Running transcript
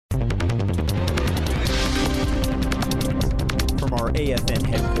AFN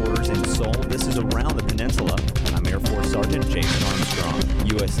headquarters in Seoul, this is Around the Peninsula. I'm Air Force Sergeant Jason Armstrong.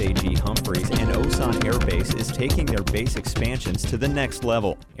 USAG Humphreys and Osan Air Base is taking their base expansions to the next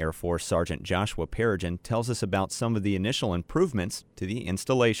level. Air Force Sergeant Joshua Perigin tells us about some of the initial improvements to the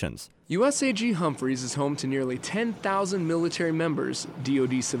installations. USAG Humphreys is home to nearly 10,000 military members,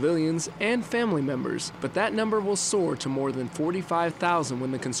 DoD civilians, and family members, but that number will soar to more than 45,000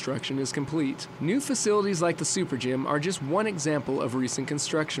 when the construction is complete. New facilities like the Super Gym are just one example of recent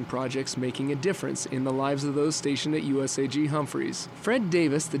construction projects making a difference in the lives of those stationed at USAG Humphreys. Fred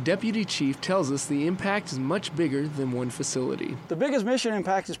Davis, the Deputy Chief, tells us the impact is much bigger than one facility. The biggest mission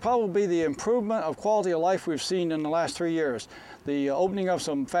impact is probably the improvement of quality of life we've seen in the last 3 years. The opening of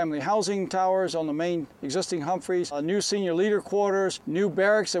some family housing towers on the main existing Humphreys, new senior leader quarters, new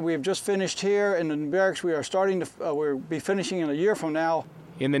barracks that we have just finished here, and the barracks we are we'll be finishing in a year from now.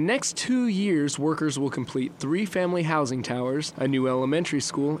 In the next 2 years, workers will complete 3 family housing towers, a new elementary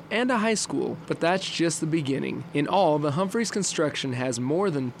school, and a high school. But that's just the beginning. In all, the Humphreys construction has more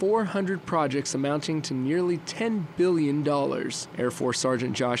than 400 projects amounting to nearly $10 billion. Air Force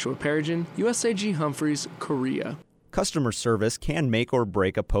Sergeant Joshua Perigin, USAG Humphreys, Korea. Customer service can make or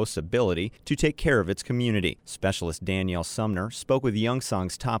break a post's ability to take care of its community. Specialist Danielle Sumner spoke with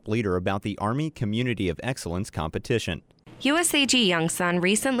Youngsong's top leader about the Army Community of Excellence competition. USAG Youngsan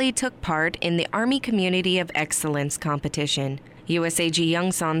recently took part in the Army Community of Excellence competition. USAG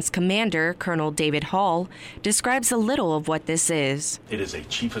Youngsan's commander, Colonel David Hall, describes a little of what this is. It is a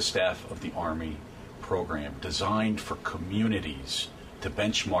Chief of Staff of the Army program designed for communities to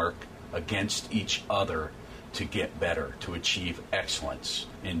benchmark against each other to get better, to achieve excellence,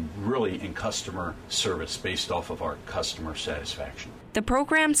 and really in customer service based off of our customer satisfaction. The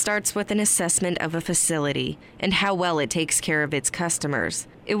program starts with an assessment of a facility and how well it takes care of its customers.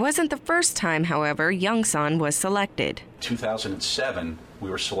 It wasn't the first time, however, Youngsan was selected. 2007, we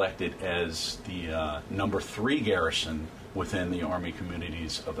were selected as the number 3 garrison within the Army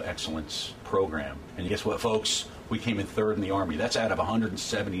Communities of Excellence program. And guess what, folks? We came in 3rd in the Army. That's out of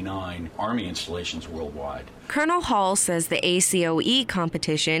 179 Army installations worldwide. Colonel Hall says the ACOE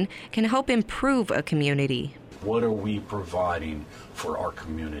competition can help improve a community. What are we providing for our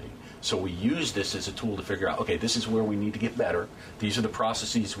community? So we use this as a tool to figure out, okay, this is where we need to get better. These are the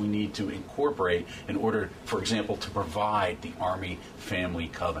processes we need to incorporate in order, for example, to provide the Army Family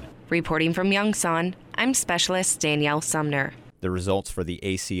Covenant. Reporting from Youngsan, I'm Specialist Danielle Sumner. The results for the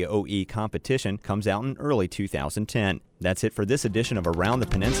ACOE competition comes out in early 2010. That's it for this edition of Around the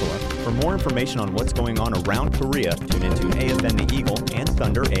Peninsula. For more information on what's going on around Korea, tune into AFN The Eagle and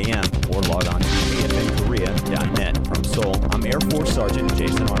Thunder AM, or log on to afnkorea.net. From Seoul, I'm Air Force Sergeant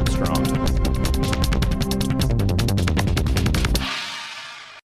Jason Armstrong.